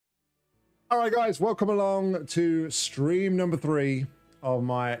All right, guys, welcome along to stream number 3 of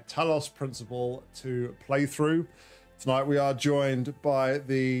my Talos Principle II playthrough. Tonight we are joined by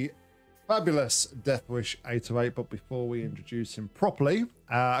the fabulous Deathwish 808, but before we introduce him properly,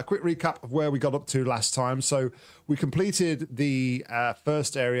 a quick recap of where we got up to last time. So we completed the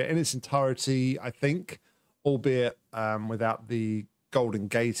first area in its entirety, I think, albeit without the golden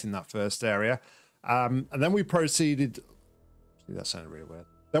gate in that first area. And then we proceeded... That sounded really weird.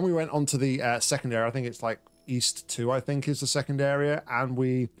 Then we went on to the second area. I think it's like East 2, I think, is the second area. And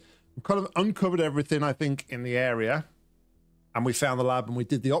we kind of uncovered everything, I think, in the area. And we found the lab and we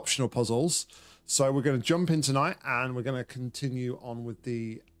did the optional puzzles. So we're going to jump in tonight and we're going to continue on with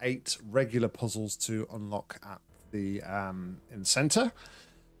the 8 regular puzzles to unlock at the in the center.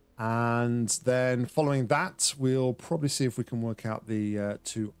 And then following that, we'll probably see if we can work out the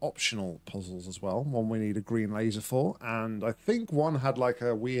 2 optional puzzles as well. One we need a green laser for, and I think one had like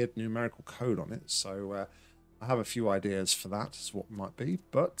a weird numerical code on it. So I have a few ideas for that as what it might be.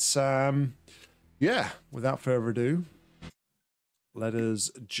 But yeah, without further ado, let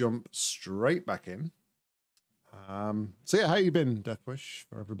us jump straight back in. So yeah, how you been, Deathwish,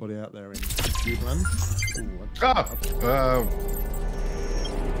 for everybody out there in YouTube land?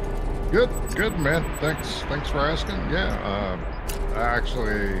 Good, man. Thanks for asking. Yeah, I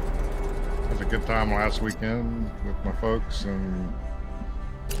actually had a good time last weekend with my folks and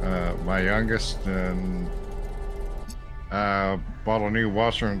my youngest, and bought a new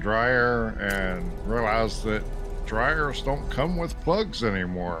washer and dryer and realized that dryers don't come with plugs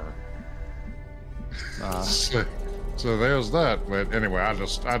anymore. So there's that. But anyway, I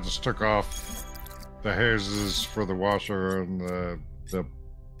just took off the hoses for the washer and the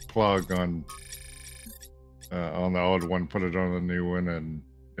plug on the old one, put it on the new one, and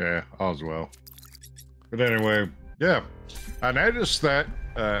yeah, all's well. But anyway, yeah, I noticed that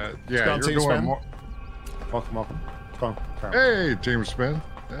yeah, you're doing more. Welcome. Come on. Hey, Team Spin.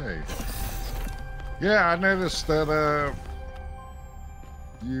 Hey. Yeah, I noticed that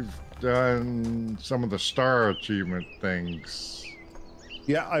you've done some of the star achievement things.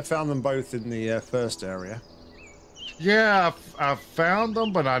 Yeah, I found them both in the first area. Yeah, I found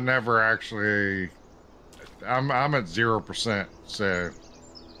them, but I never actually. I'm at 0%. So.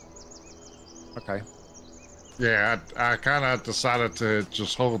 Okay. Yeah, I kind of decided to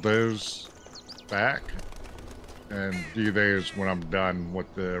just hold those back and do those when I'm done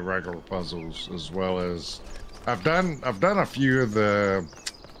with the regular puzzles, as well as I've done a few of the.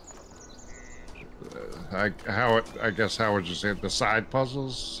 I guess how would you say it? The side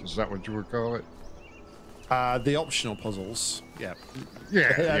puzzles? Is that what you would call it? The optional puzzles, yeah.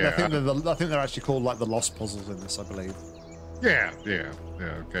 Yeah. I think they're actually called like the lost puzzles in this, I believe. Yeah.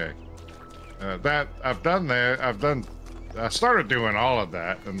 Okay. That I've done that. I started doing all of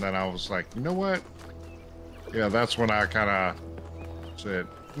that, and then I was like, you know what? Yeah, that's when I kind of said,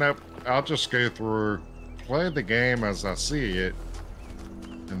 nope. I'll just go through, play the game as I see it,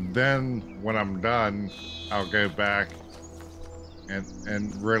 and then when I'm done, I'll go back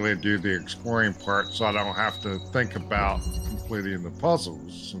and really do the exploring part, so I don't have to think about completing the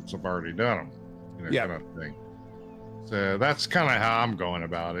puzzles since I've already done them, yeah, kind of thing. So that's kind of how I'm going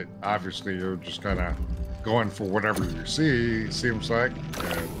about it. Obviously, you're just kind of going for whatever you see, seems like.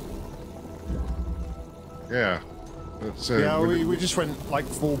 Yeah. Yeah, we just went like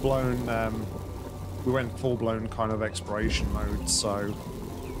full-blown, we went full-blown kind of exploration mode, so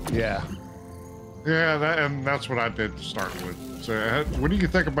yeah. Yeah, that's what I did to start with. So, what do you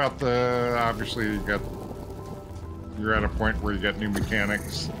think about the? Obviously, you're at a point where you got new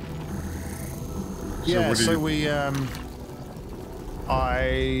mechanics. Yeah, so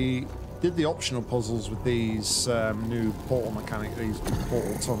I did the optional puzzles with these new portal mechanics, these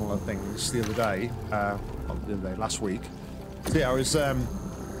portal tunneler things the other day, last week. So yeah, it was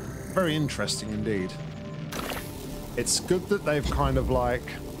very interesting indeed. It's good that they've kind of like,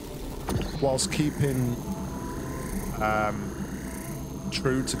 whilst keeping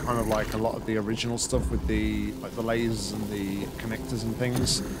true to kind of like a lot of the original stuff with the lasers and the connectors and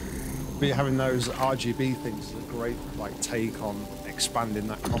things, but having those RGB things is a great like take on expanding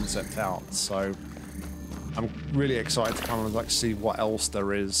that concept out. So I'm really excited to kind of like see what else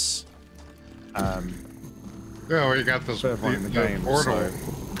there is. Yeah, well, you got this game,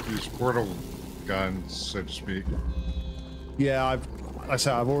 these portal guns, so to speak. Yeah, I've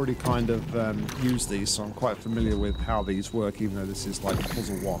already kind of used these, so I'm quite familiar with how these work, even though this is like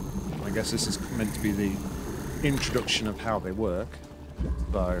puzzle 1. I guess this is meant to be the introduction of how they work.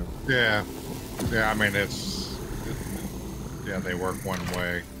 So yeah, I mean they work one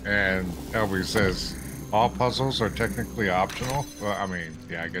way, and Elby says all puzzles are technically optional. Well, I mean,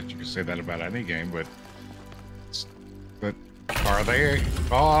 yeah, I guess you could say that about any game, but are they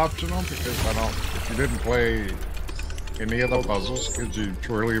all optional? Because I don't. If you didn't play any of the puzzles, could you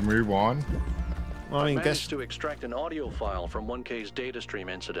truly move on? Well, I mean, managed to extract an audio file from 1K's data stream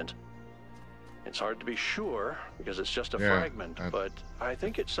incident. It's hard to be sure because it's just a fragment, but I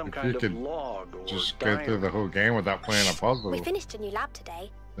think it's some kind of log or just diary. go through the whole game without playing a puzzle. We finished a new lab today.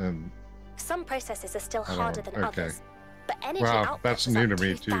 And some processes are still harder than others, but energy well, output that's is new up to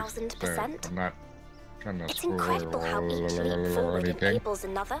me too. 2,000%. I'm not trying to It's incredible how each leap forward anything. enables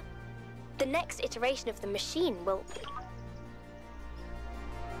another. The next iteration of the machine will...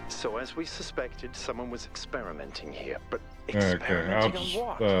 So as we suspected, someone was experimenting here, but Okay, I'll experimenting just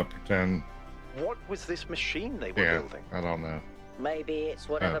on what? pretend. What was this machine they were building? I don't know. Maybe it's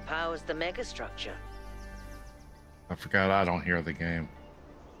whatever powers the megastructure. I forgot I don't hear the game.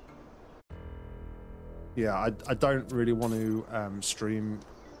 yeah, I don't really want to stream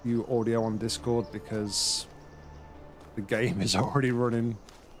you audio on Discord because the game is already running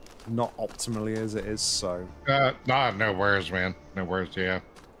not optimally as it is. So No worries, man. No worries. Yeah,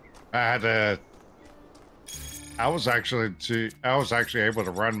 I was actually able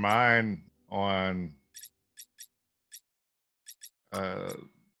to run mine on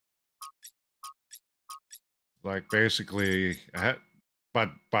like basically by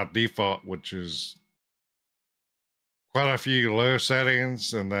default, which is quite a few low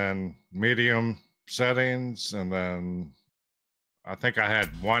settings and then medium settings, and then I think I had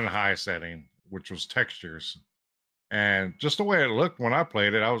one high setting, which was textures. And just the way it looked when I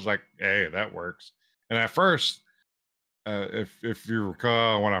played it, I was like, hey, that works. And at first, if you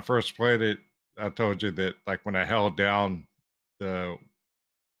recall, when I first played it, I told you that like when I held down the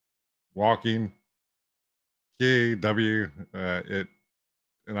walking key, W, and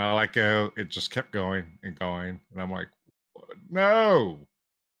I let go, it just kept going and going. And I'm like, no.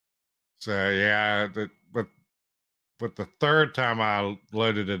 So yeah, but the third time I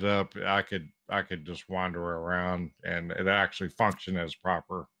loaded it up, I could just wander around and it actually functioned as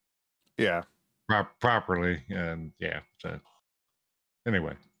properly. And yeah. So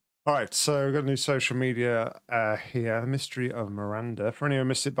anyway. All right, so we've got a new social media here. The mystery of Miranda. For anyone who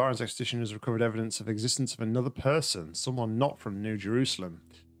missed it, Byron's expedition has recovered evidence of existence of another person, someone not from New Jerusalem.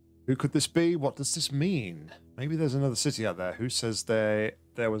 Who could this be? What does this mean? Maybe there's another city out there. Who says there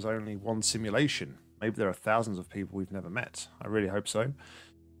was only one simulation? Maybe there are thousands of people we've never met. I really hope so.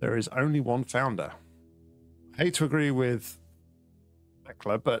 There is only one founder. I hate to agree with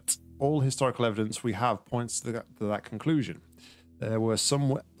Eckler, but all historical evidence we have points to that conclusion. There were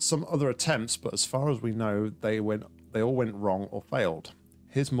some other attempts, but as far as we know, they all went wrong or failed.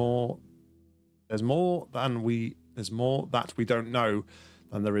 There's more that we don't know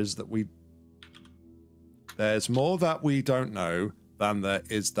than there is that we. There's more that we don't know than there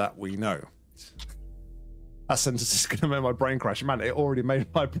is that we know. That sentence is going to make my brain crash. Man, it already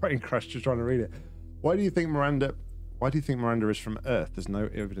made my brain crash just trying to read it. Why do you think Miranda is from Earth? There's no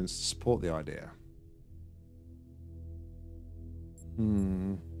evidence to support the idea.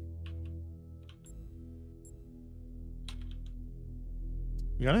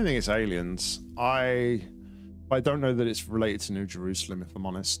 Yeah, I don't think it's aliens. I don't know that it's related to New Jerusalem, if I'm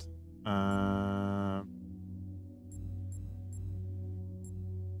honest.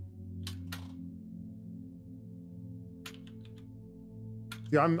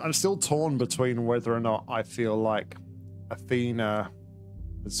 Yeah, I'm still torn between whether or not I feel like Athena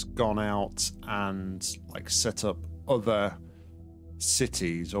has gone out and like set up other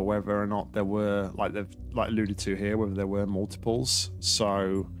cities, or whether or not there were, like they've alluded to here, whether there were multiples.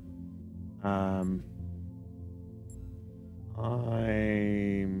 So I'm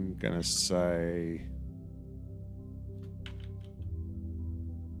gonna say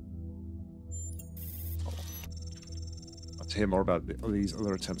to hear more about these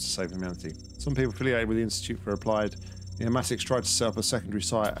other attempts to save humanity. Some people affiliated with the Institute for Applied Pneumatics tried to set up a secondary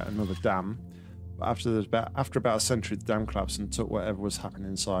site at another dam. After about a century, the dam collapsed and took whatever was happening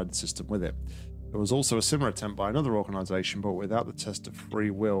inside the system with it. There was also a similar attempt by another organisation, but without the test of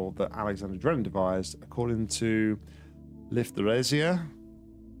free will that Alexander Drennan devised. According to Liftheresier,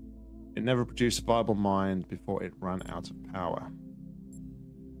 it never produced a viable mind before it ran out of power.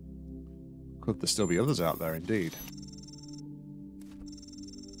 Could there still be others out there? Indeed.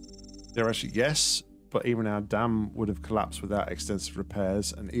 Theoretically, yes, but even our dam would have collapsed without extensive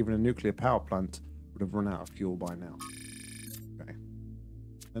repairs, and even a nuclear power plant would have run out of fuel by now. Okay.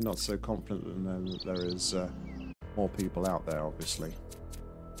 They're not so confident that there is more people out there, obviously.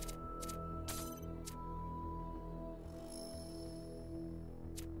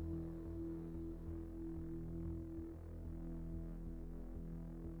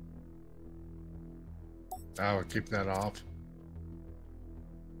 I would keep that off.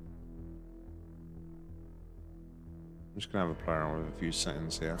 I'm just gonna have a play around with a few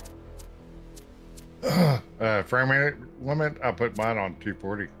settings here. Frame rate limit, I put mine on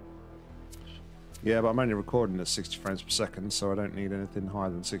 240. Yeah, but I'm only recording at 60 frames per second, so I don't need anything higher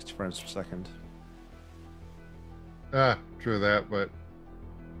than 60 frames per second. True that, but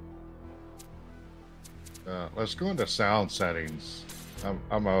let's go into sound settings.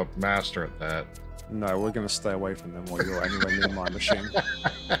 I'm a master at that. No, we're going to stay away from them while you're anywhere near my machine.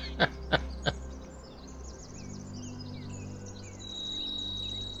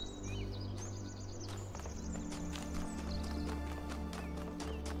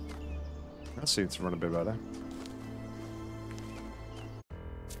 That seems to run a bit better.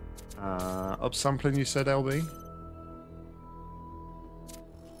 Upsampling, you said, LB?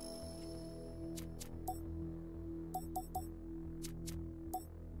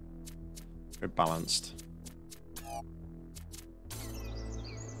 Go balanced.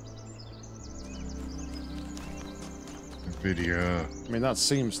 Video. I mean, that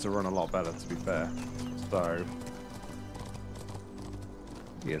seems to run a lot better, to be fair. So,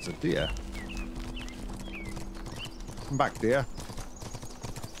 here's a deer. Come back, deer.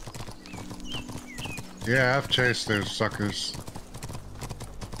 Yeah, I've chased those suckers.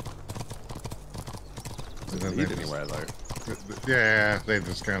 Doesn't lead anywhere, though. Yeah, they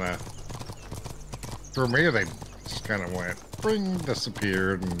just kind of... For me, they just kind of went, bring,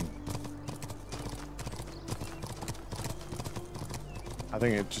 disappeared, and... I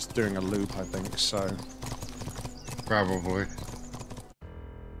think it's just doing a loop, I think, so... Probably.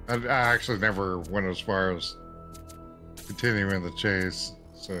 I actually never went as far as continuing the chase,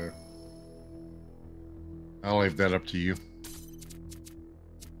 so... I'll leave that up to you.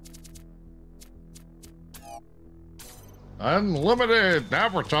 Unlimited! Now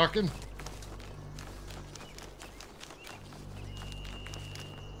we're talking!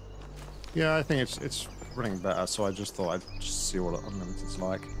 Yeah, I think it's running better, so I just thought I'd just see what Unlimited's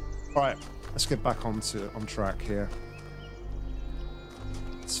like. Alright, let's get back on track here.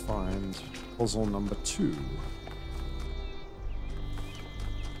 Let's find puzzle number 2.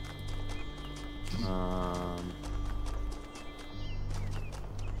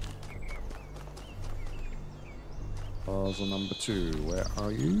 Puzzle number 2, where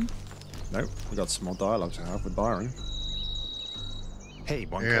are you? Nope, we got some more dialogue to have with Byron. Hey,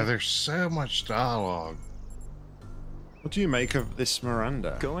 yeah, there's so much dialogue. What do you make of this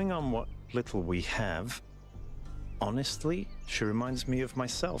Miranda? Going on what little we have, honestly, she reminds me of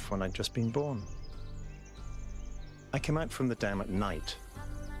myself when I'd just been born. I came out from the dam at night,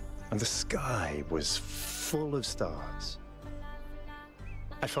 and the sky was full of stars.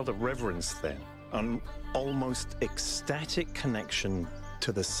 I felt a reverence then, an almost ecstatic connection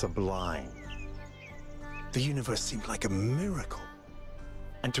to the sublime. The universe seemed like a miracle,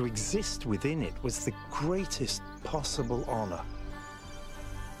 and to exist within it was the greatest possible honor.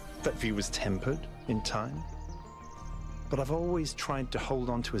 That view was tempered in time, but I've always tried to hold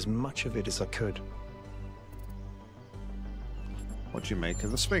on to as much of it as I could. What do you make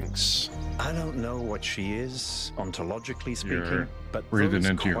of the Sphinx? I don't know what she is, ontologically speaking, You're but breathing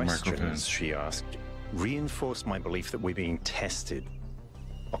those into your microphone. questions she asked reinforced my belief that we're being tested,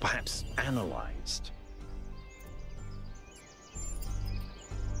 or perhaps analyzed.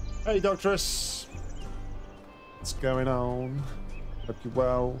 Hey, Doctress. What's going on? Hope you're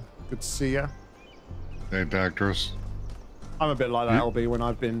well. Good to see ya. Hey, Doctors. I'm a bit like that, LB, when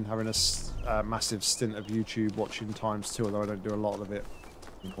I've been having a massive stint of YouTube watching ×2, although I don't do a lot of it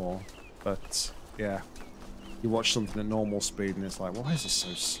anymore. But, yeah. You watch something at normal speed and it's like, why is this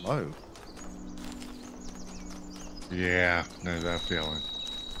so slow? Yeah, know that feeling.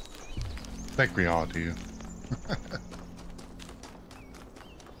 I think we all do.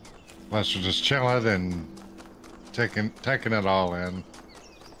 Unless we're just chilling and taking it all in.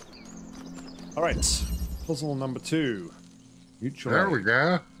 Alright, puzzle number 2. Mutual There aid. we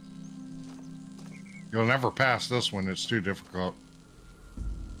go. You'll never pass this one, it's too difficult.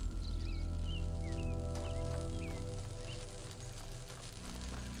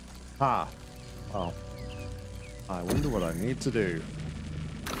 Ah. Well, I wonder what I need to do.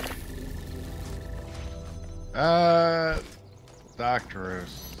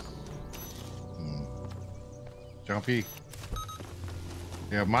 Doctorus. Jumpy.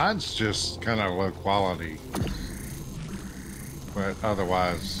 Yeah, mine's just kind of low quality. But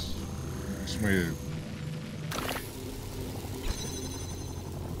otherwise, smooth.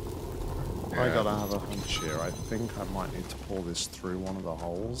 I gotta have a hunch here. I think I might need to pull this through one of the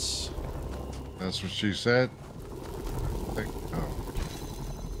holes. That's what she said? Oh.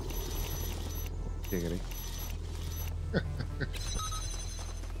 Giggity.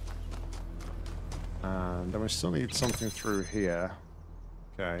 And then we still need something through here.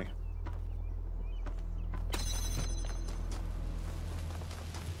 Okay.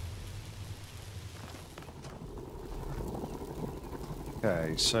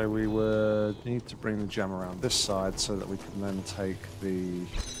 Okay, so we would need to bring the gem around this side so that we can then take the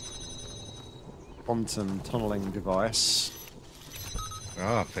quantum tunneling device.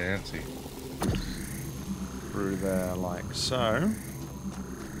 Oh, fancy. Through there like so.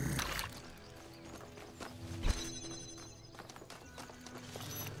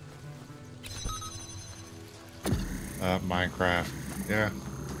 Minecraft. Yeah.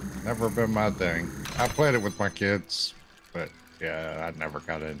 Never been my thing. I played it with my kids, but yeah, I never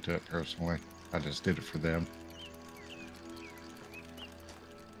got into it personally. I just did it for them.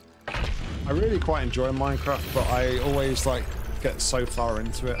 I really quite enjoy Minecraft, but I always like get so far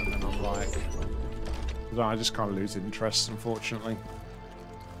into it and then I'm like, I just kind of lose interest, unfortunately.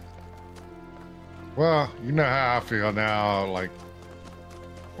 Well, you know how I feel now, like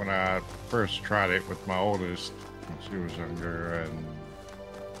when I first tried it with my oldest when she was younger, and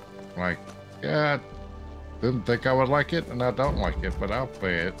like, yeah, I didn't think I would like it, and I don't like it, but I'll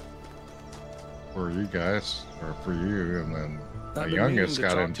play it for you guys, or for you, and then my youngest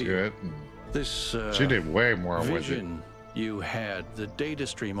got into it, and this she did way more vision with it. You had the data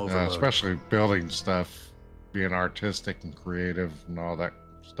stream overload. Especially building stuff, being artistic and creative and all that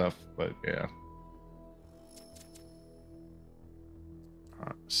stuff, but yeah.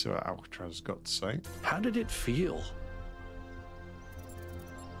 Alright, see what Alcatraz got to say. How did it feel?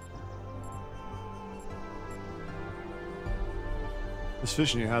 This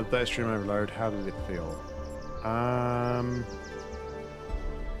vision you had, data stream overload, how did it feel?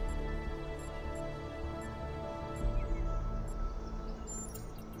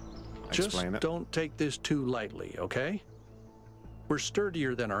 Just don't take this too lightly, okay? We're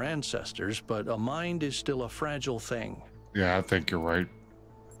sturdier than our ancestors, but a mind is still a fragile thing. Yeah, I think you're right,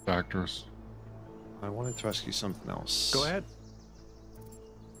 doctors. I wanted to ask you something else. Go ahead.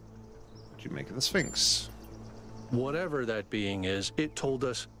 What do you make of the Sphinx? Whatever that being is, it told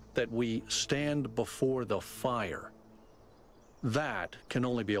us that we stand before the fire. That can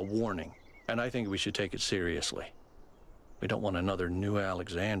only be a warning, and I think we should take it seriously. We don't want another New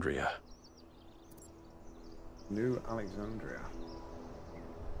Alexandria. New Alexandria?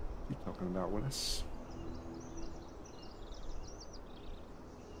 What are you talking about, Willis?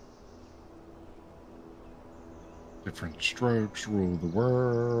 Different strokes rule the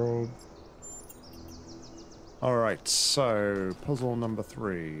world. Alright, so puzzle number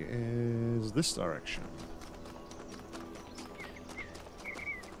 3 is this direction.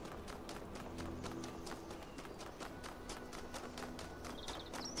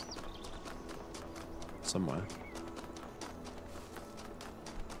 Somewhere.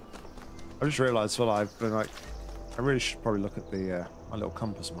 I just realised, well, I've been like, I really should probably look at the my little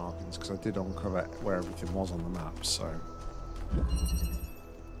compass markings, because I did uncover where everything was on the map, so.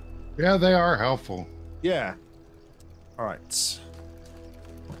 Yeah, they are helpful. Yeah. Alright.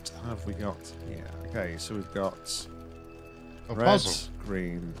 What have we got here? Okay, so we've got a red, puzzle.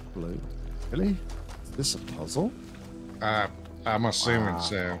 Green, blue. Really? Is this a puzzle? I'm assuming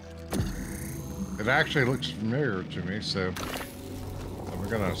so. It actually looks familiar to me, so I'm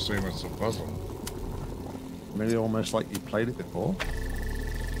gonna assume it's a puzzle. Maybe almost like you played it before?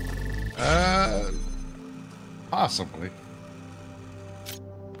 Possibly.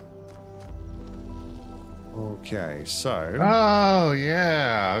 Okay, so... Oh,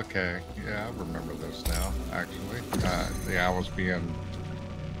 yeah, okay. Yeah, I remember this now, actually. Yeah, I was being...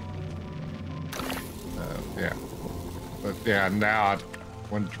 yeah. But yeah, now,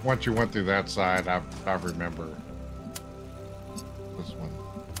 once you went through that side, I remember this one.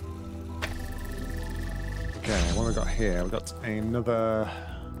 Okay, what have we got here? We've got another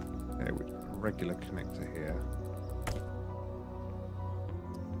regular connector here.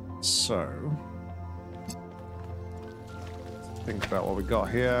 So, think about what we got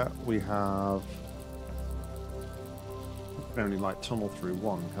here. We have... We can only like tunnel through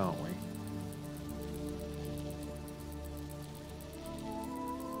one, can't we?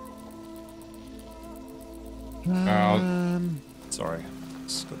 Sorry,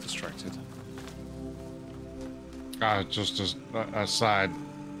 just got distracted. Just a side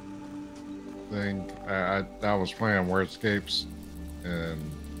thing. I was playing Wordscapes and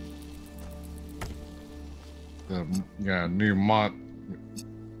the new month,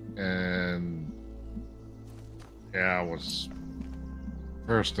 and yeah, I was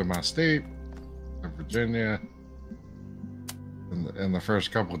first in my state, in Virginia, in the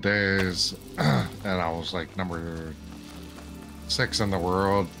first couple of days, and I was like number 6 in the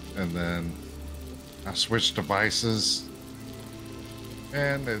world, and then I switched devices.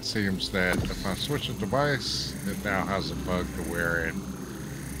 And it seems that if I switch a device, it now has a bug to where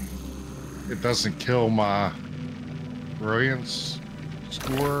it doesn't kill my brilliance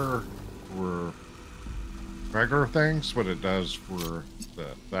score for regular things, but it does for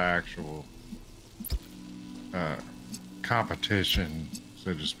the actual competition,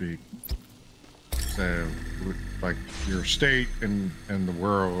 so to speak. So, like, your state in the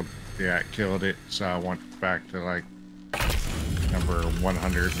world, yeah, it killed it. So I went back to like number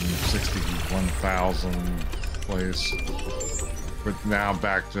 161,000 place, but now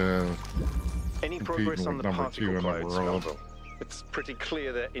back to Any progress on the number 2 particle in the clouds, world. Melville? It's pretty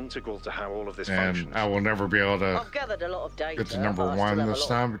clear they're integral to how all of this And functions. I will never be able to I've gathered a lot of data. get to number but I still 1 have a this lot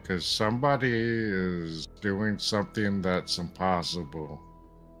time because somebody is doing something that's impossible.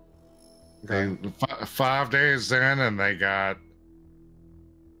 Okay. They 5 days in, and they got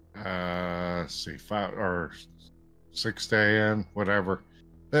let's see, 5 or 6 day in, whatever.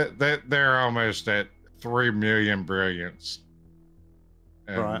 They're almost at 3 million brilliance.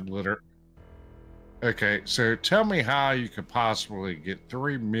 And Right. Okay, so tell me how you could possibly get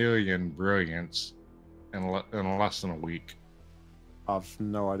 3 million brilliance in less than a week. I've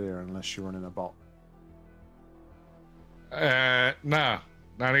no idea unless you're running a bot. No,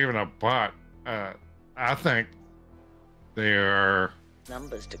 not even a bot. I think they are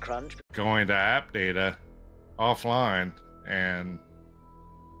numbers to crunch. going to app data offline and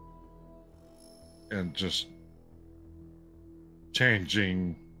just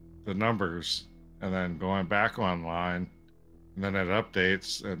changing the numbers and then going back online, and then it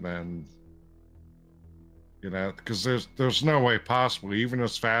updates, and then, you know, because there's no way possible, even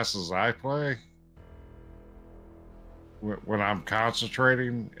as fast as I play, when I'm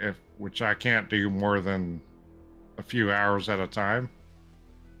concentrating, which I can't do more than a few hours at a time.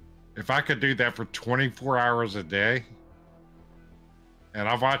 If I could do that for 24 hours a day, and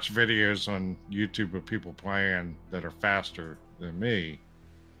I've watched videos on YouTube of people playing that are faster than me,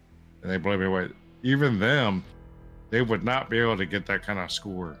 and they blow me away. Even them, they would not be able to get that kind of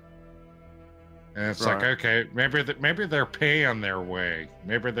score. And it's like, okay, maybe they're paying their way,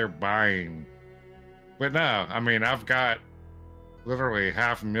 maybe they're buying, but no. I mean, I've got literally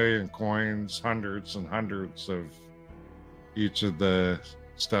 500,000 coins, hundreds and hundreds of each of the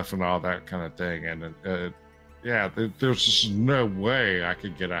stuff and all that kind of thing, and yeah, there's just no way I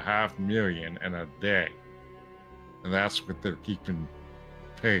could get 500,000 in a day, and that's what they're keeping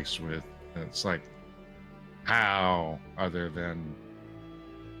pace with. And it's like, how, other than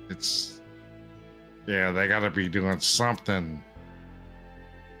it's, yeah, they got to be doing something.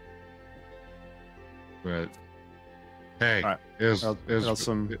 But hey, Right. Got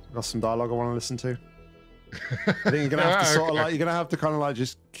some dialogue I want to listen to. I think you're gonna have to sort of like, you're gonna have to kind of like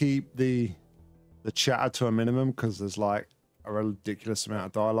just keep the chatter to a minimum, because there's like a ridiculous amount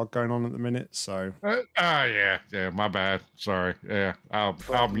of dialogue going on at the minute. So yeah, my bad, sorry. Yeah,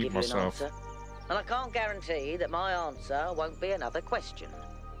 I'll mute myself. And I can't guarantee that my answer won't be another question.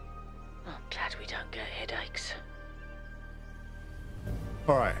 I'm glad we don't get headaches.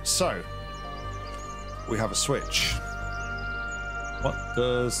 all right, so we have a switch. What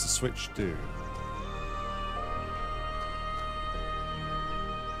does the switch do?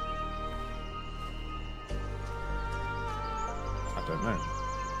 I don't know.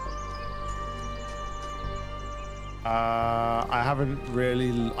 I haven't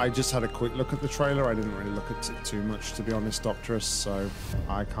really. I just had a quick look at the trailer. I didn't really look at it too much, to be honest, Doctorus. So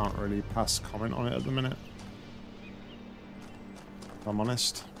I can't really pass comment on it at the minute, if I'm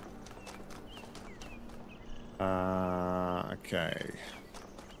honest. Okay.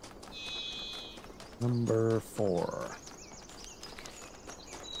 Number 4.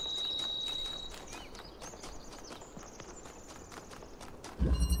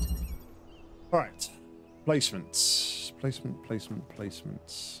 All right. Placements.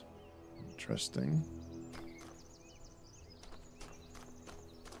 Placements. Interesting.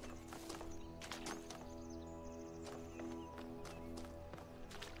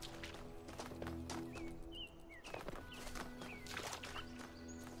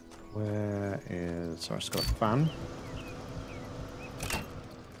 Where is... Sorry, it's got a fan.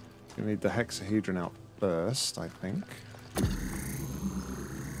 You need the hexahedron out first, I think.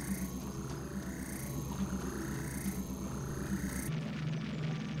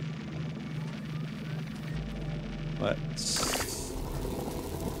 Let's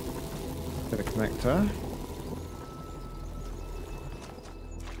get a connector.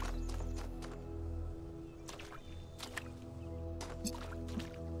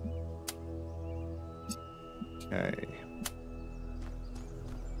 Okay.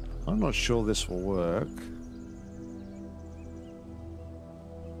 I'm not sure this will work.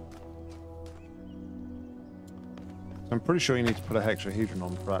 I'm pretty sure you need to put a hexahedron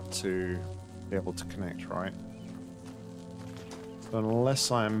on for that to be able to connect, right? So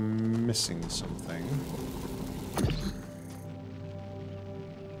unless I'm missing something...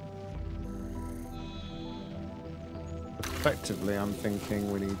 Effectively, I'm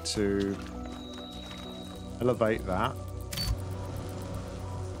thinking we need to elevate that.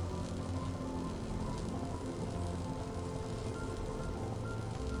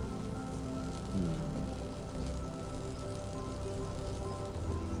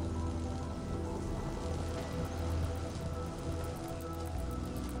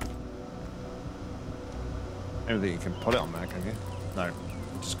 I don't think you can put it on there, can you? No, it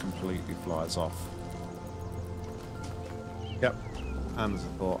just completely flies off. Yep, and as I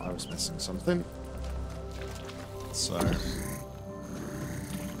thought, I was missing something. So,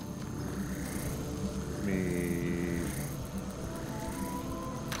 me.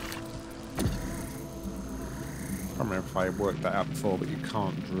 I can't remember if I worked that out before, but you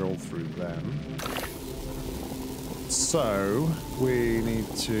can't drill through them. So, we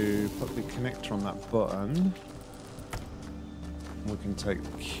need to put the connector on that button. We can take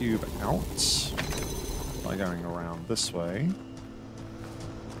the cube out by going around this way.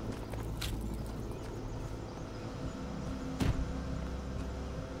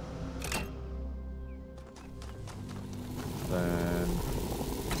 Then,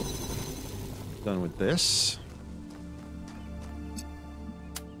 done with this.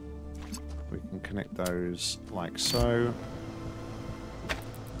 We can connect those like so.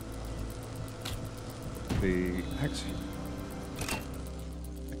 The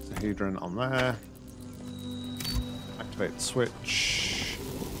hexahedron on there. Activate the switch.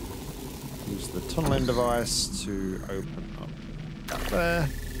 Use the tunneling device to open up that there.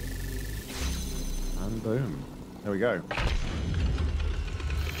 And boom. There we go.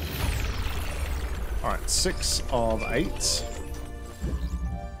 Alright, 6 of 8.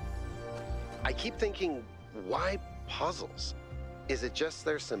 I keep thinking, why puzzles? Is it just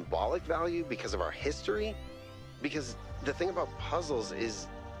their symbolic value because of our history? Because the thing about puzzles is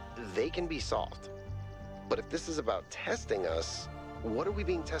they can be solved. But if this is about testing us, what are we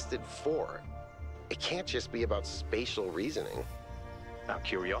being tested for? It can't just be about spatial reasoning. Our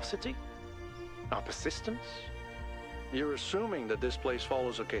curiosity? Our persistence? You're assuming that this place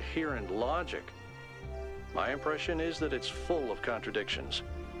follows a coherent logic. My impression is that it's full of contradictions.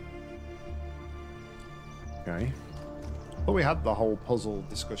 Okay. Well, we had the whole puzzle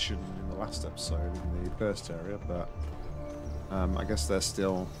discussion in the last episode in the first area, but I guess they're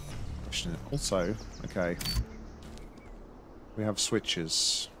still questioning it. Also, okay, we have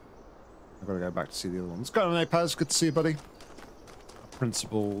switches. I've got to go back to see the other ones. Go on, Paz. Good to see you, buddy. Our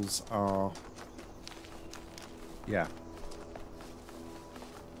principles are... yeah.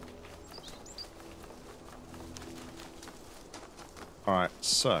 Alright,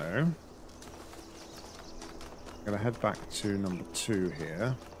 so... I'm going to head back to number 2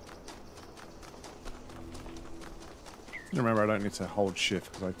 here. Remember, I don't need to hold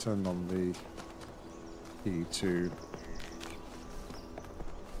shift because I turned on the key to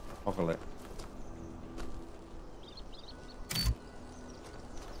toggle it.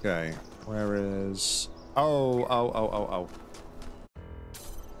 Okay, where is... Oh.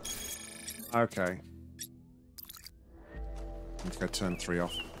 Okay. I think I turned 3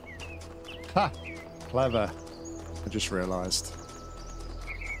 off. Ha! Clever. I just realised.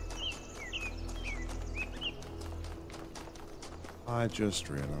 I just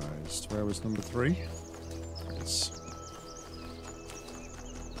realised. Where was number 3? Yes.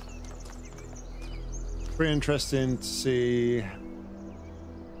 Pretty interesting to see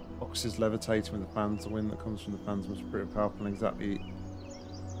boxes levitating with the fans. The wind that comes from the fans must be pretty powerful and exactly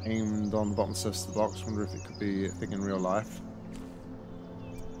aimed on the bottom surface of the box. Wonder if it could be a thing in real life.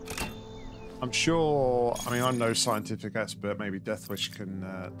 I'm sure, I mean, I'm no scientific expert, maybe Deathwish can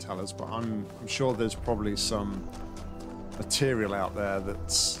tell us, but I'm sure there's probably some material out there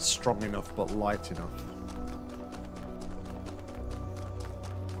that's strong enough but light enough.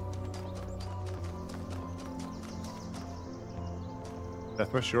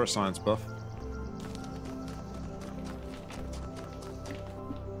 Deathwish, you're a science buff.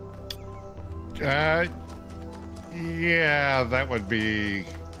 Yeah, that would be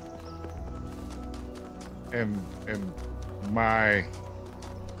in my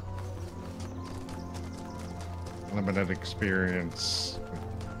limited experience with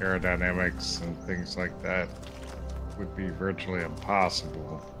aerodynamics and things like that would be virtually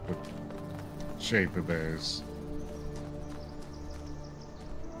impossible with the shape of those.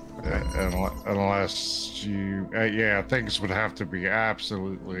 Unless you, yeah, things would have to be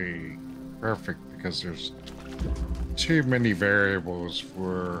absolutely perfect because there's too many variables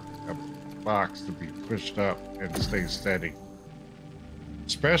for a box to be pushed up and stay steady.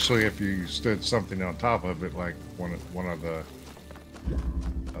 Especially if you stood something on top of it, like one of the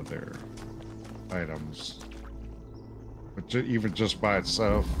other items. But even just by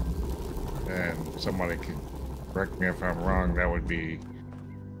itself, and somebody can correct me if I'm wrong, that would be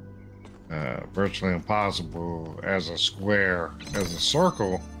virtually impossible as a square. As a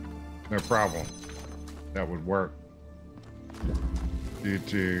circle, no problem. That would work due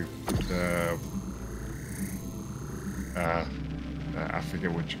to the I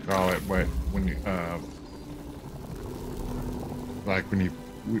forget what you call it, but when you like when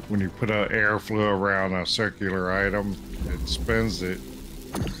you put an airflow around a circular item, it spins it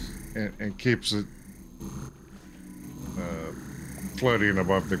and keeps it floating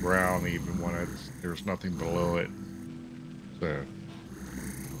above the ground even when there's nothing below it. So,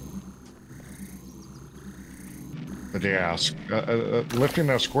 but yeah, lifting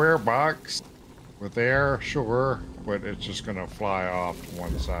a square box with air, sure, but it's just gonna fly off to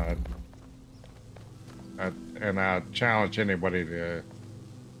one side. And I challenge anybody to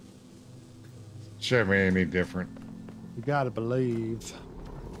show me any different. You gotta believe.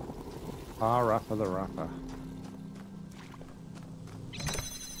 Rapper the rapper.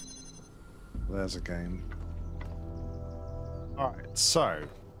 There's a game. Alright, so.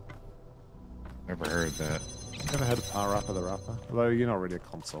 Never heard that. Never heard of Rapper the rapper? Although you're not really a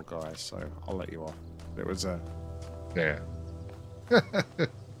console guy, so I'll let you off. It was a. Yeah.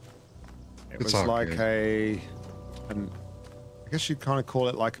 It was like I guess you'd kind of call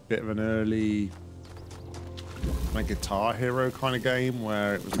it like a bit of an early like Guitar Hero kind of game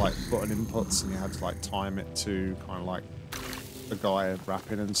where it was like button inputs and you had to like time it to kind of like the guy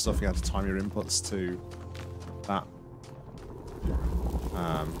rapping and stuff. You had to time your inputs to that.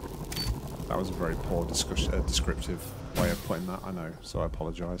 That was a very poor descriptive way of putting that, I know, so I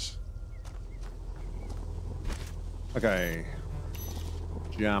apologize. Okay.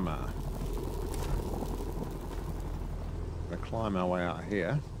 Jammer. Gonna climb our way out of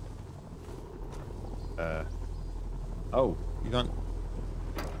here. Oh, you don't.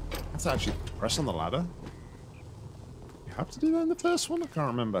 That's actually press on the ladder. You have to do that in the first one? I can't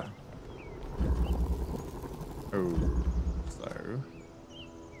remember. Oh, so.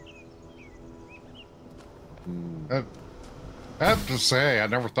 I have to say, I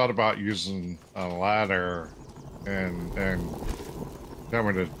never thought about using a ladder and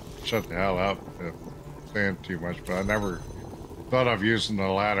telling me to shut the hell up if I'm saying too much, but I never thought of using the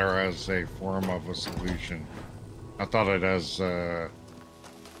ladder as a form of a solution. I thought it as the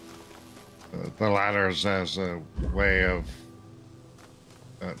ladders as a way of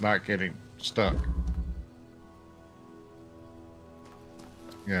not getting stuck.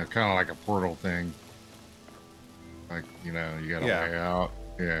 Yeah, kind of like a portal thing. Like, you know, you got a way out.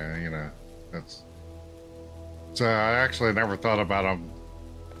 Yeah, you know, that's. So I actually never thought about them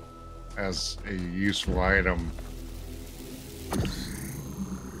as a useful item.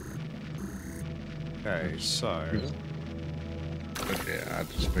 Okay, so. But yeah, I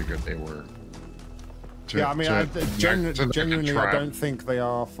just figured they were. Yeah, I mean, genuinely, I don't think they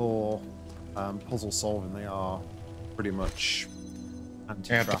are for puzzle solving. They are pretty much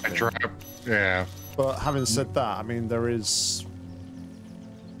anti-trap. Yeah. But having said that, I mean, there is.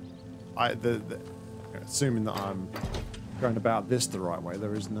 Assuming that I'm going about this the right way,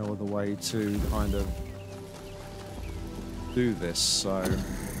 there is no other way to kind of do this, so.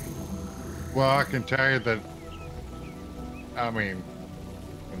 Well, I can tell you that, I mean,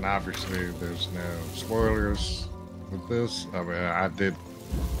 and obviously there's no spoilers with this. I mean, I did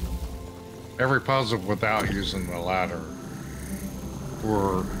every puzzle without using the ladder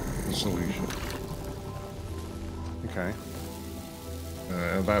for the solution. Okay.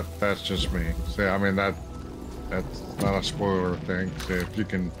 That's just me. So, I mean, that's not a spoiler thing. So if you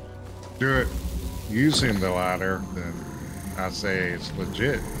can do it using the ladder, then I say it's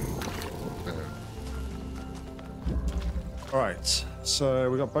legit. All right, so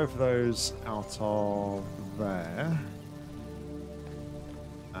we got both of those out of there.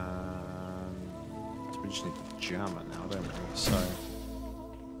 And we just need to jam it now, don't we? So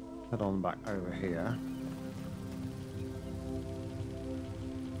head on back over here.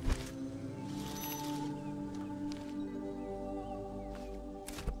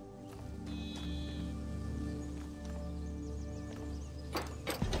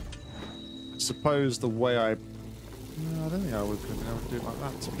 Suppose the way I no, I don't think I would have been able to do it like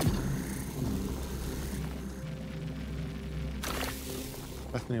that.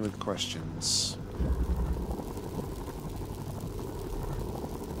 Bethany with questions.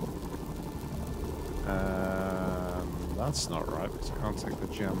 That's not right because I can't take the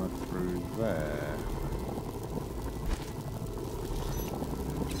jammer through there.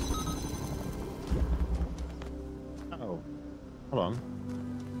 Oh, hold on.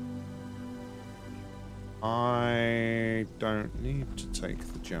 I don't need to take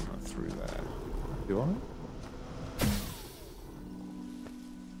the jammer through there. Do I?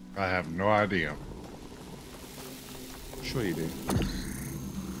 I have no idea. Sure you do.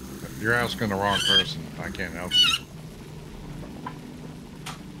 You're asking the wrong person. I can't help you.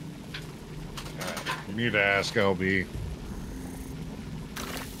 You need to ask LB.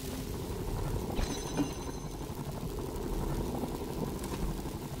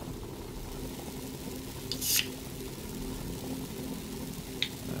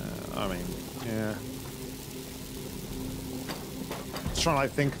 I mean, yeah. Just trying to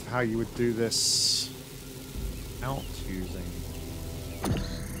like, think of how you would do this out using.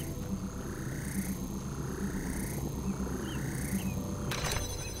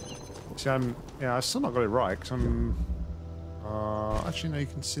 See, I've still not got it right because I'm. Actually, no, you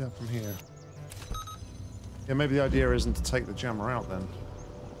can see that from here. Yeah, maybe the idea isn't to take the jammer out then.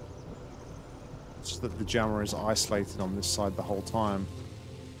 It's just that the jammer is isolated on this side the whole time.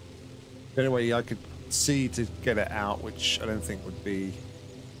 Anyway, I could see to get it out, which I don't think would be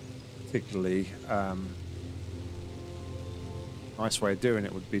particularly nice way of doing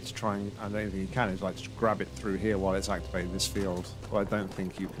it would be to try and, I don't think you can, is like just grab it through here while it's activating this field. Well, I don't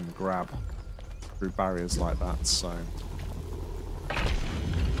think you can grab through barriers like that, so.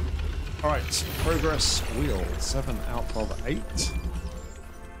 Alright, progress wheel, 7 out of 8.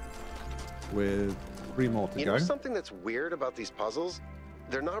 With 3 more to go. You know something that's weird about these puzzles?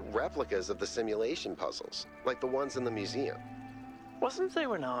 They're not replicas of the simulation puzzles, like the ones in the museum. Wasn't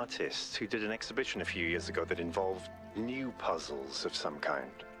there an artist who did an exhibition a few years ago that involved new puzzles of some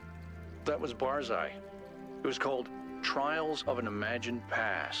kind? That was Barzai. It was called Trials of an Imagined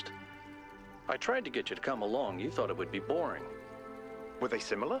Past. I tried to get you to come along. You thought it would be boring. Were they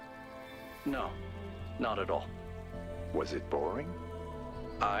similar? No, not at all. Was it boring?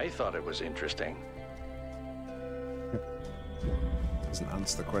 I thought it was interesting. Doesn't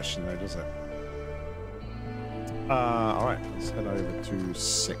answer the question though, does it? Alright, let's head over to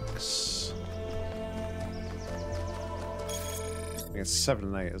 6. I think it's 7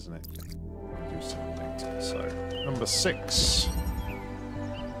 and 8, isn't it? I'll do 7 and 8. So, number 6.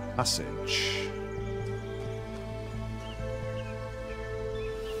 Passage.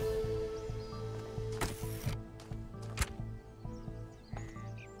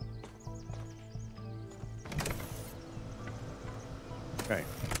 Okay.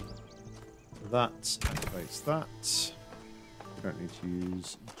 That activates that. We don't need to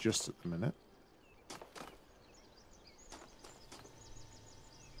use just at the minute.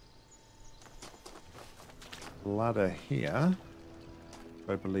 Ladder here.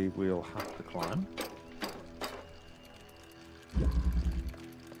 I believe we'll have to climb.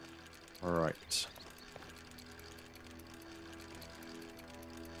 Alright.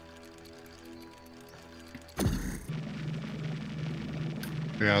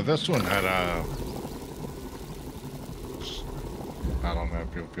 Yeah, this one had a... I don't know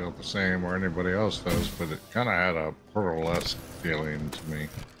if you'll feel the same or anybody else does, but it kind of had a Portal-esque feeling to me.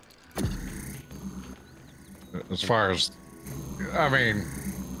 As far as... I mean,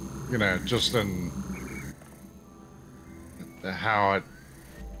 you know, just in how it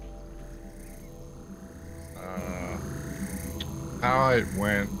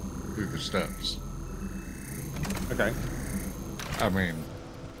went through the steps. Okay. I mean,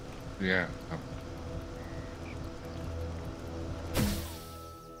 yeah.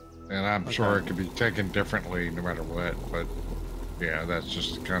 And I'm sure it could be taken differently no matter what, but yeah, that's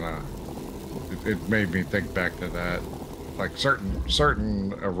just kind of, it made me think back to that. Like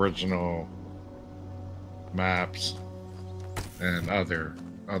certain original maps and others.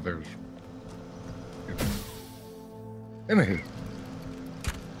 You know. Anywho.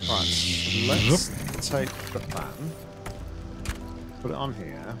 Right, let's take the fan, put it on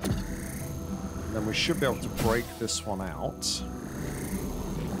here, and then we should be able to break this one out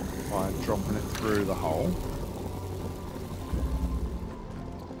by dropping it through the hole.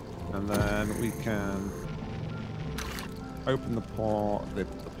 And then we can open the paw, the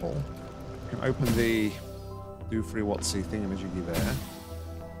paw. We can open the do free Watsy thingamajiggy there.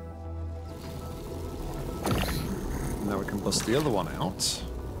 And now we can bust the other one out.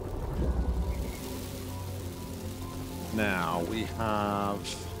 Now we have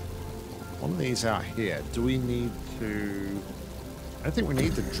one of these out here. Do we need to I don't think we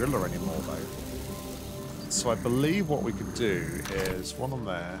need the driller anymore, though. So I believe what we could do is one on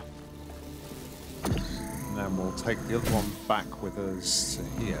there. And then we'll take the other one back with us to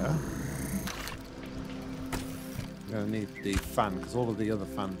here. We're going to need the fan, because all of the other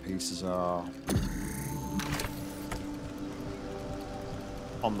fan pieces are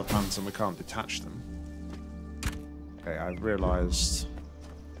on the fans and we can't detach them. Okay, I've realised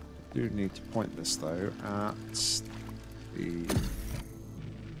I do need to point this, though, at the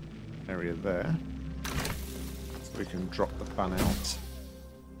area there. So we can drop the fan out.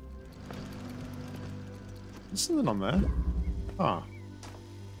 There's something on there. Ah.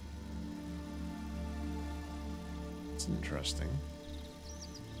 It's interesting.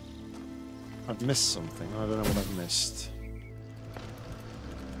 I've missed something. I don't know what I've missed.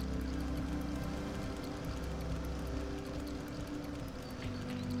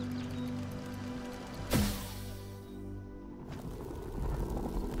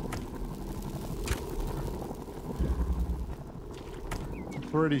 I'm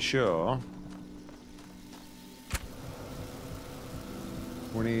pretty sure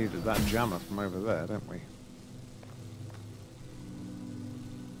we need that jammer from over there, don't we?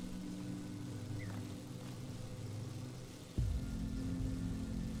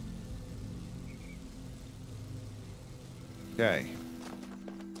 Okay.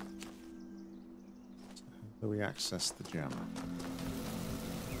 So how do we access the jammer?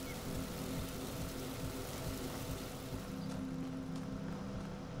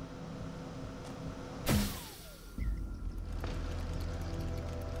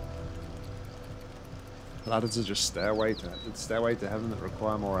 Ladders are just stairway to heaven that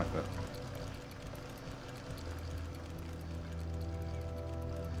require more effort.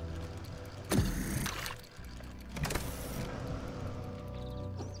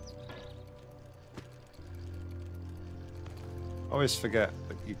 I always forget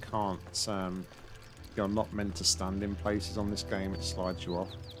that you can't, you're not meant to stand in places on this game, it slides you off.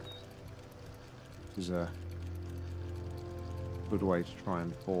 Which is a good way to try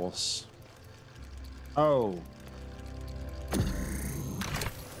and force. Oh!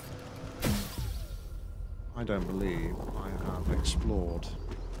 I don't believe I have explored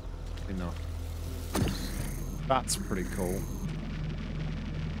enough. That's pretty cool.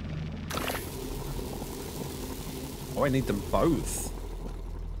 Oh, I need them both.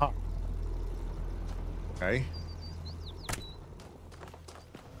 Ah. Okay.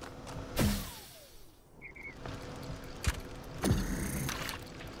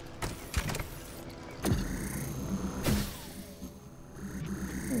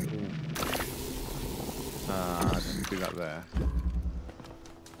 I didn't do that there.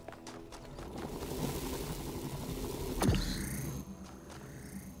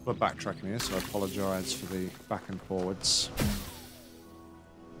 We're backtracking here, so I apologise for the back and forwards.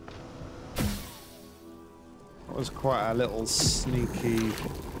 That was quite a little sneaky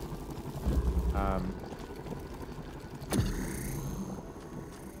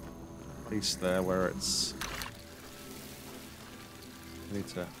place there where it's... I need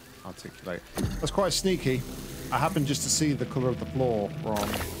to articulate. That's quite sneaky. I happened just to see the colour of the floor from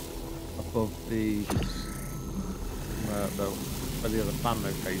above the where the other fan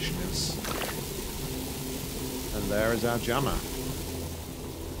location is. And there is our jammer.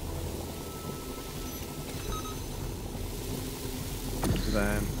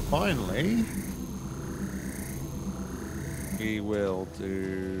 Then finally we will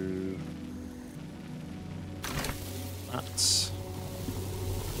do that.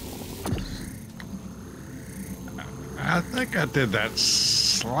 I think I did that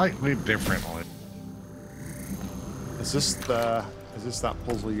slightly differently. Is this that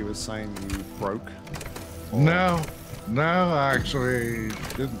puzzle you were saying you broke? Or... No, I actually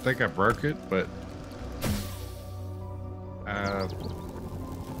didn't think I broke it, but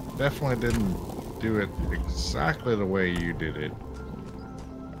definitely didn't do it exactly the way you did it.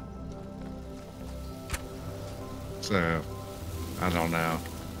 So, I don't know.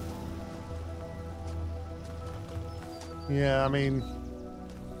 Yeah, I mean,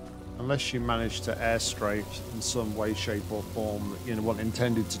 unless you manage to air strafe in some way, shape, or form, you know, what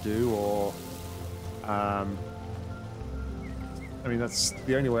intended to do, or, I mean, that's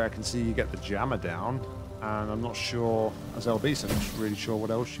the only way I can see you get the jammer down, and I'm not sure, as LB said, I'm not really sure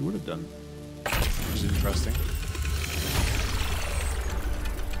what else you would have done, which is interesting.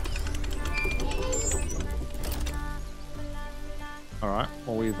 Alright,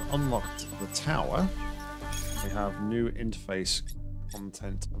 well, we've unlocked the tower. We have new interface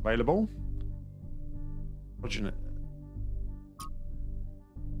content available.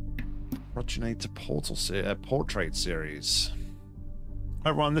 Progenitor portrait series. Hi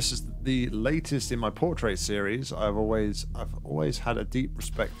everyone, this is the latest in my portrait series. I've always had a deep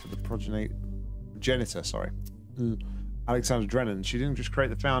respect for the progenitor, Alexandra Drennan. She didn't just create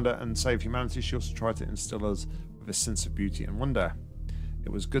the founder and save humanity, she also tried to instill us with a sense of beauty and wonder.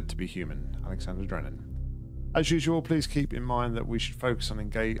 It was good to be human, Alexandra Drennan. As usual, please keep in mind that we should focus on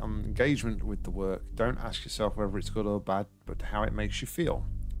engagement with the work. Don't ask yourself whether it's good or bad, but how it makes you feel.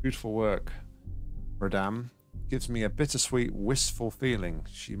 Beautiful work, Madame. Gives me a bittersweet, wistful feeling.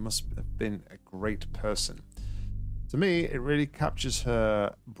 She must have been a great person. To me, it really captures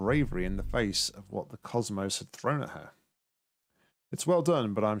her bravery in the face of what the cosmos had thrown at her. It's well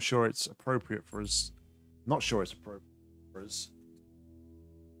done, but I'm sure it's appropriate for us. Not sure it's appropriate for us.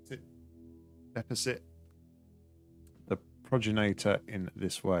 Deposit the progenitor in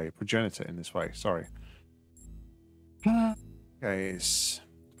this way. Sorry. Okay.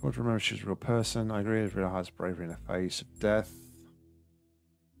 Would remember she's a real person. I agree. It really has bravery in the face of death.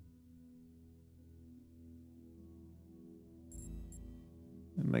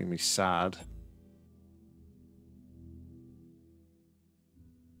 It made me sad.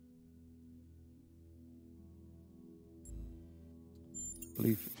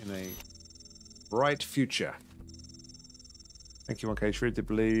 Believe in a bright future. Thank you, 1K. She really did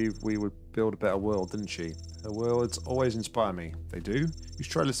believe we would build a better world, didn't she? Her words always inspire me. They do? You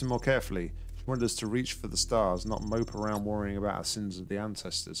should try to listen more carefully. She wanted us to reach for the stars, not mope around worrying about our sins of the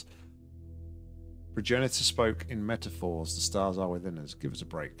ancestors. Progenitor spoke in metaphors. The stars are within us. Give us a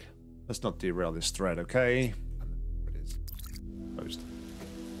break. Let's not derail this thread, okay? And there it is. Post.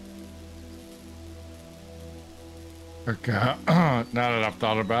 Okay. Now that I've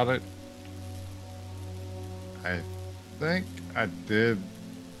thought about it, I think I did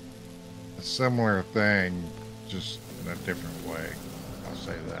a similar thing, just in a different way. I'll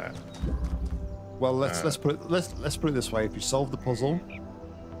say that. Well, let's put it this way. If you solve the puzzle,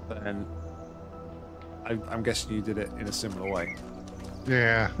 then I'm guessing you did it in a similar way.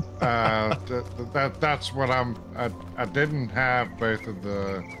 Yeah, that's what I didn't have both of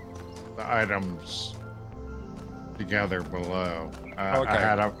the items together below. Okay.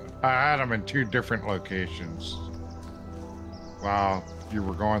 I had them in two different locations. While you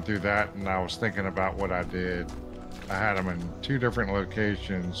were going through that, and I was thinking about what I did. I had them in two different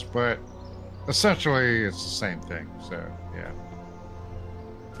locations, but essentially it's the same thing. So yeah.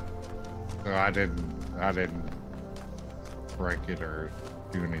 So I didn't break it or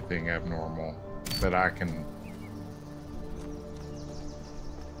do anything abnormal that I can.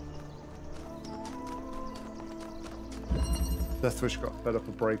 Deathwish got fed up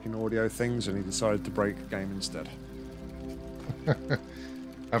of breaking audio things and he decided to break a game instead.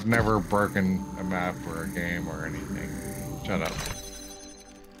 I've never broken a map or a game or anything. Shut up.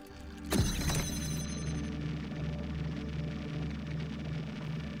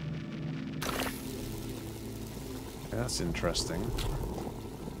 Yeah, that's interesting.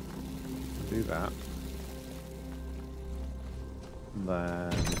 Do that. And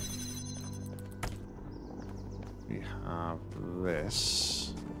then we have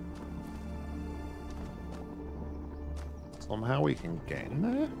this. Somehow we can get in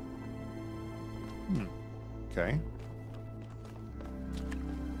there? Okay.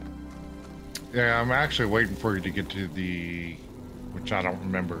 Yeah, I'm actually waiting for you to get to the, which I don't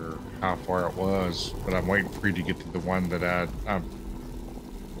remember how far it was, but I'm waiting for you to get to the one that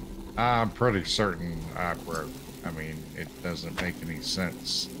I'm pretty certain I broke. I mean, it doesn't make any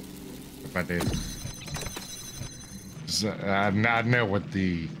sense if I did. So I know what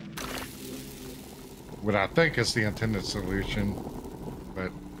I think is the intended solution,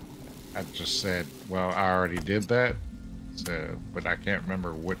 but I just said, well, I already did that, so, but I can't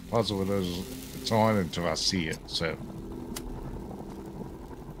remember what puzzle it is it's on until I see it, so.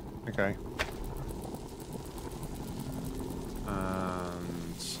 Okay.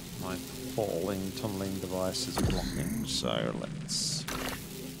 And my falling, tunneling device is blocking, so let's...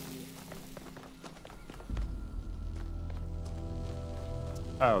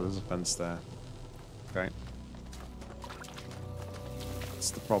 Oh, there's a fence there. Okay.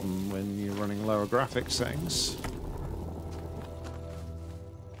 That's the problem when you're running lower graphics settings.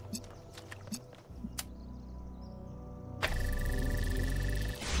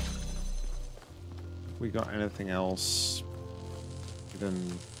 We got anything else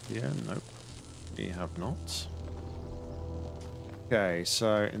hidden here? Nope. We have not. Okay,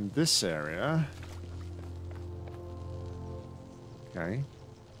 so in this area... Okay.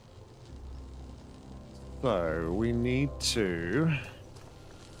 So, we need to...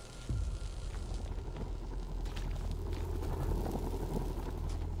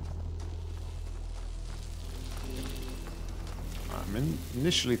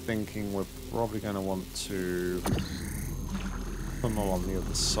 initially thinking we're probably going to want to tunnel on the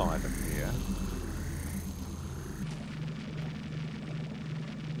other side of here.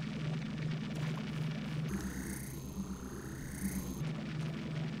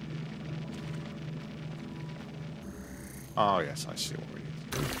 Oh yes, I see what we need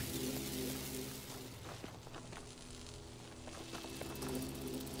to do.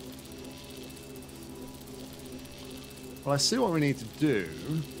 Well, I see what we need to do.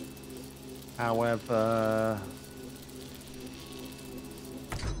 However,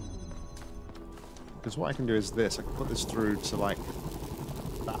 because what I can do is this. I can put this through to like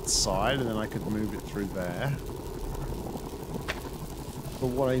that side, and then I could move it through there. But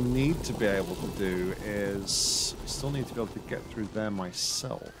what I need to be able to do is I still need to be able to get through there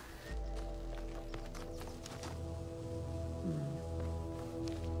myself.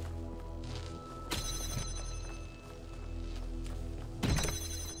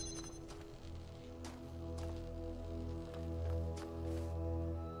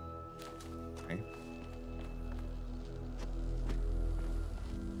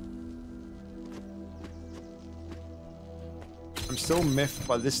 I'm still miffed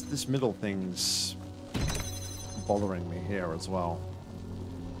by this middle thing's bothering me here as well.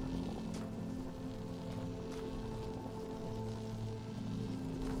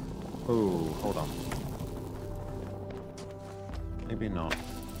 Oh, hold on. Maybe not.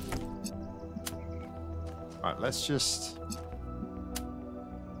 Alright, let's just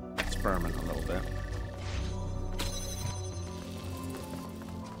experiment a little bit.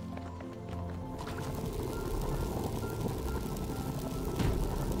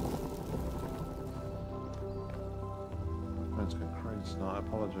 I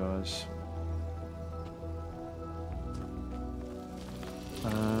apologize.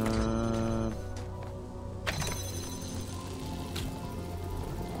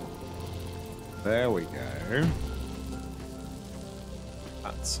 There we go.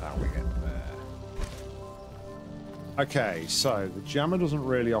 That's how we get there. Okay, so the jammer doesn't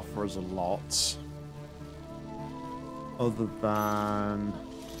really offer us a lot. Other than...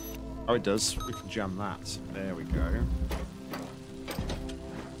 Oh, it does. We can jam that. There we go.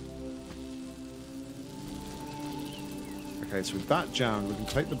 Okay, so with that jammed, we can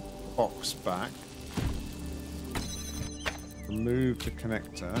take the box back, remove the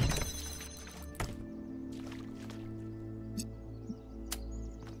connector,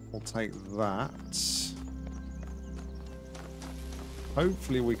 we'll take that.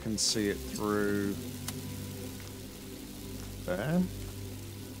 Hopefully we can see it through there.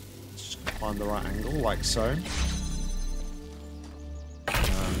 Let's just find the right angle, like so.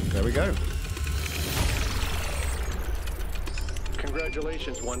 And there we go.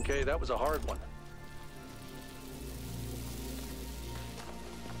 Congratulations, 1K. That was a hard one.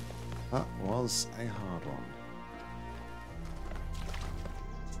 That was a hard one.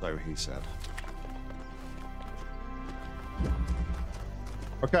 So he said.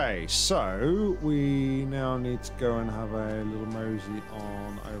 Okay, so we now need to go and have a little mosey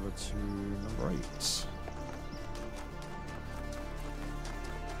on over to number 8.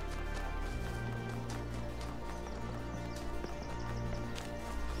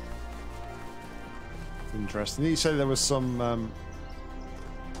 Interesting. You said there was some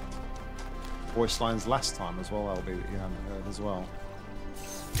voice lines last time as well, LB, that you hadn't heard as well.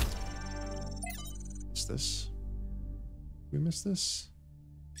 What's this? Did we miss this?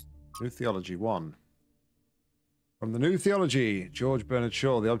 New Theology 1. From the New Theology, George Bernard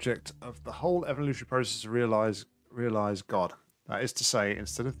Shaw, the object of the whole evolutionary process is to realize God. That is to say,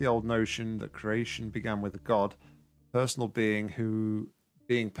 instead of the old notion that creation began with a God, a personal being who,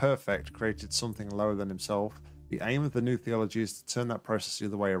 being perfect, created something lower than himself, the aim of the New Theology is to turn that process the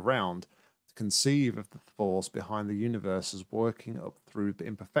other way around, to conceive of the force behind the universe as working up through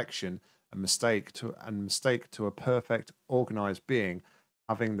imperfection and mistake to a perfect, organized being,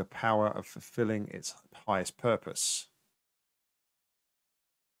 having the power of fulfilling its highest purpose.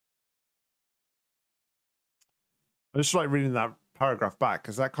 I just like reading that paragraph back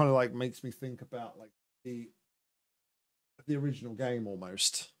because that kind of like makes me think about like the original game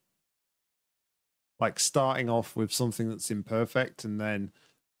almost. Like starting off with something that's imperfect, and then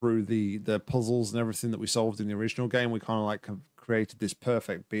through the puzzles and everything that we solved in the original game, we kind of like created this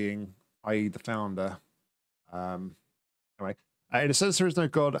perfect being, i.e. the founder. Anyway. In a sense, there is no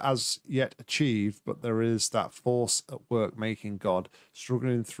God as yet achieved, but there is that force at work making God,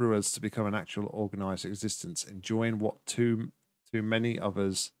 struggling through us to become an actual organized existence, enjoying what to many of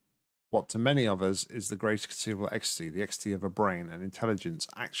us is the greatest conceivable ecstasy, the ecstasy of a brain and intelligence,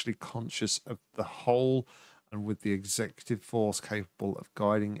 actually conscious of the whole and with the executive force capable of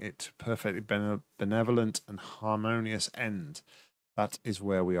guiding it to perfectly benevolent and harmonious end. That is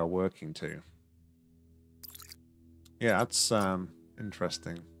where we are working to. Yeah, that's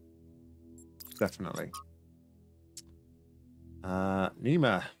interesting. Definitely.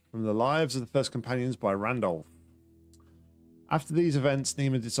 Nima, from the Lives of the First Companions by Randolph. After these events,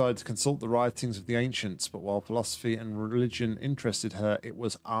 Nima decided to consult the writings of the ancients, but while philosophy and religion interested her, it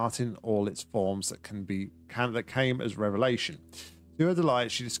was art in all its forms that came as revelation. To her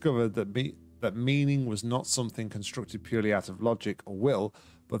delight, she discovered that meaning was not something constructed purely out of logic or will,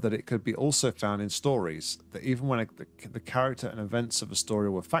 but that it could be also found in stories, that even when the character and events of a story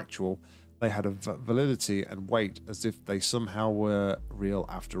were factual, they had a validity and weight as if they somehow were real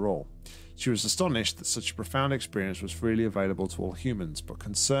after all. She was astonished that such a profound experience was freely available to all humans, but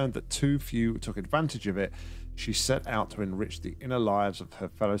concerned that too few took advantage of it, she set out to enrich the inner lives of her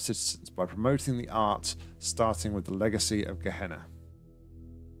fellow citizens by promoting the arts, starting with the legacy of Gehenna.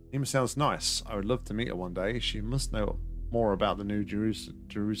 Nima sounds nice. I would love to meet her one day. She must know more about the New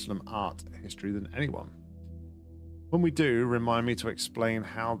Jerusalem art history than anyone. When we do, remind me to explain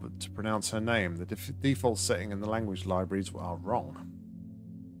how to pronounce her name. The default setting in the language libraries are wrong.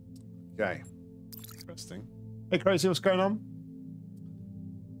 Okay. Interesting. Hey, Crazy, what's going on?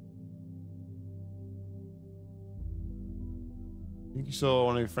 I think you saw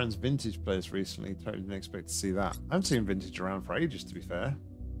one of your friend's vintage place recently. Totally didn't expect to see that. I haven't seen vintage around for ages, to be fair.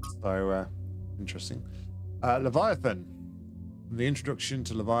 So, interesting. Leviathan. The Introduction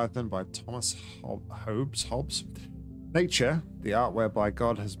to Leviathan by Thomas Hobbes. Nature, the art whereby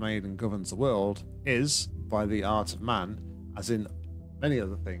God has made and governs the world, is, by the art of man, as in many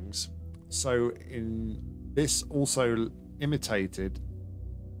other things, so in this also imitated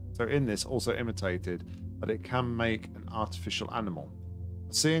that it can make an artificial animal.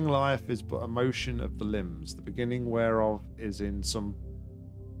 Seeing life is but a motion of the limbs, the beginning whereof is in some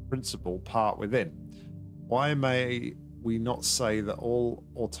principle part within. Why may we not say that all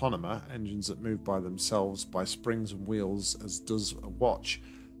autonoma, engines that move by themselves by springs and wheels as does a watch,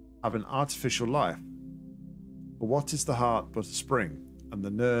 have an artificial life? For what is the heart but a spring, and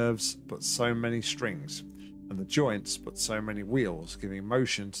the nerves but so many strings, and the joints but so many wheels, giving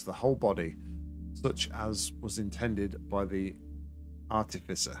motion to the whole body, such as was intended by the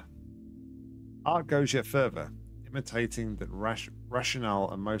artificer. Art goes yet further, imitating the rationale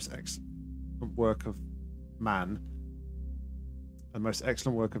and most excellent work of man, and most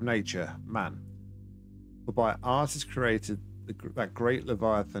excellent work of nature, man. For by art is created that great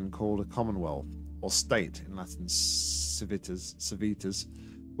Leviathan called a commonwealth, or state in Latin civitas,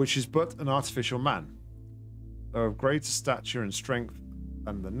 which is but an artificial man, though of greater stature and strength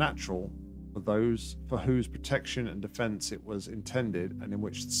than the natural, for those for whose protection and defense it was intended, and in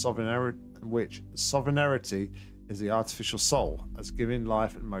which sovereignty is the artificial soul, as giving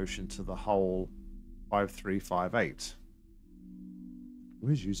life and motion to the whole. 5358. Who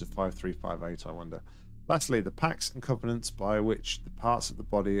is user 5358, I wonder? Lastly, the pacts and covenants by which the parts of the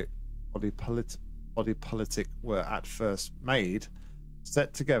body politic were at first made,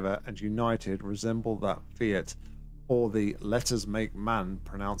 set together and united, resemble that fiat or the letters make man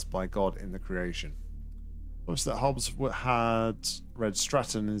pronounced by God in the creation. Notice that Hobbes had read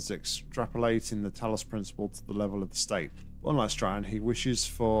Stratton and is extrapolating the Talos Principle to the level of the state. Unlike Stratton, he wishes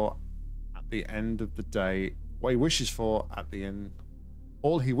for at the end of the day,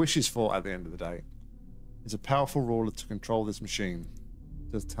 all he wishes for at the end of the day is a powerful ruler to control this machine,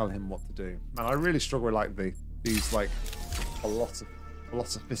 to tell him what to do. Man, I really struggle with like these like philosophical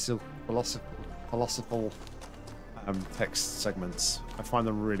text segments. I find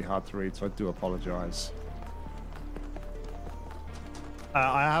them really hard to read, so I do apologize.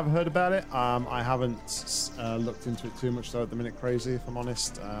 I have heard about it. I haven't looked into it too much though at the minute, Crazy, if I'm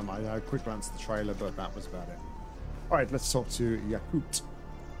honest. I had a quick glance at the trailer, but that was about it. All right, let's talk to Yakut.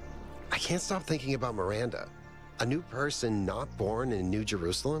 I can't stop thinking about Miranda. A new person not born in New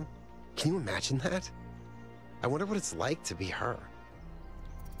Jerusalem? Can you imagine that? I wonder what it's like to be her.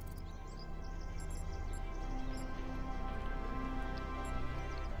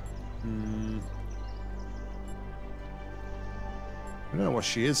 We don't know what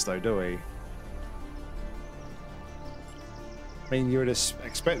she is though, do we? I mean, you would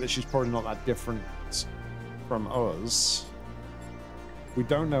expect that she's probably not that different from us. We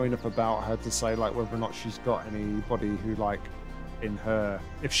don't know enough about her to say like whether or not she's got anybody who like in her,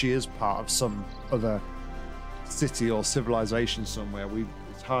 if she is part of some other city or civilization somewhere.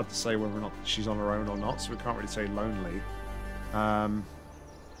 It's hard to say whether or not she's on her own or not, so we can't really say lonely.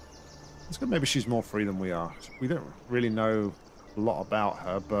 It's good, maybe she's more free than we are. We don't really know a lot about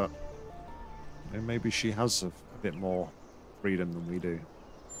her, but And maybe she has a bit more freedom than we do.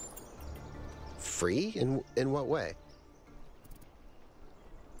 Free? In what way?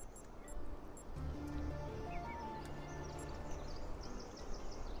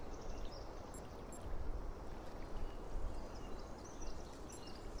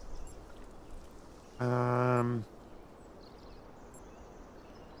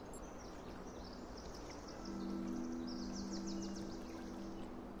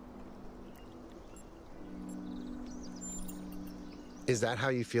 Is that how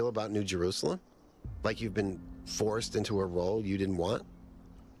you feel about New Jerusalem? Like you've been forced into a role you didn't want?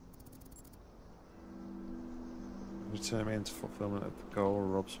 Return me into fulfillment of the goal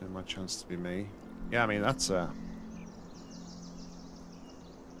robs me of my chance to be me. Yeah, I mean, that's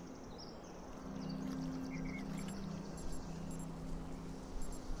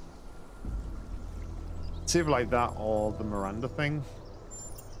it's either like that or the Miranda thing.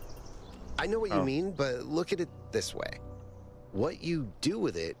 I know what you mean, but look at it this way. What you do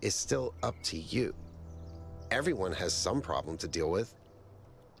with it is still up to you. Everyone has some problem to deal with.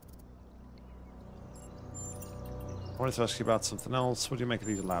 I wanted to ask you about something else. What do you make of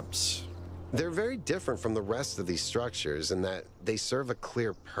these labs? They're very different from the rest of these structures in that they serve a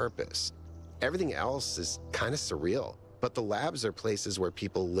clear purpose. Everything else is kind of surreal, but the labs are places where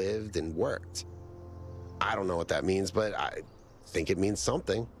people lived and worked. I don't know what that means, but I think it means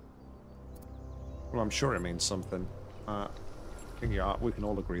something. Well, I'm sure it means something. I think, yeah, we can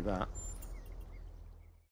all agree that.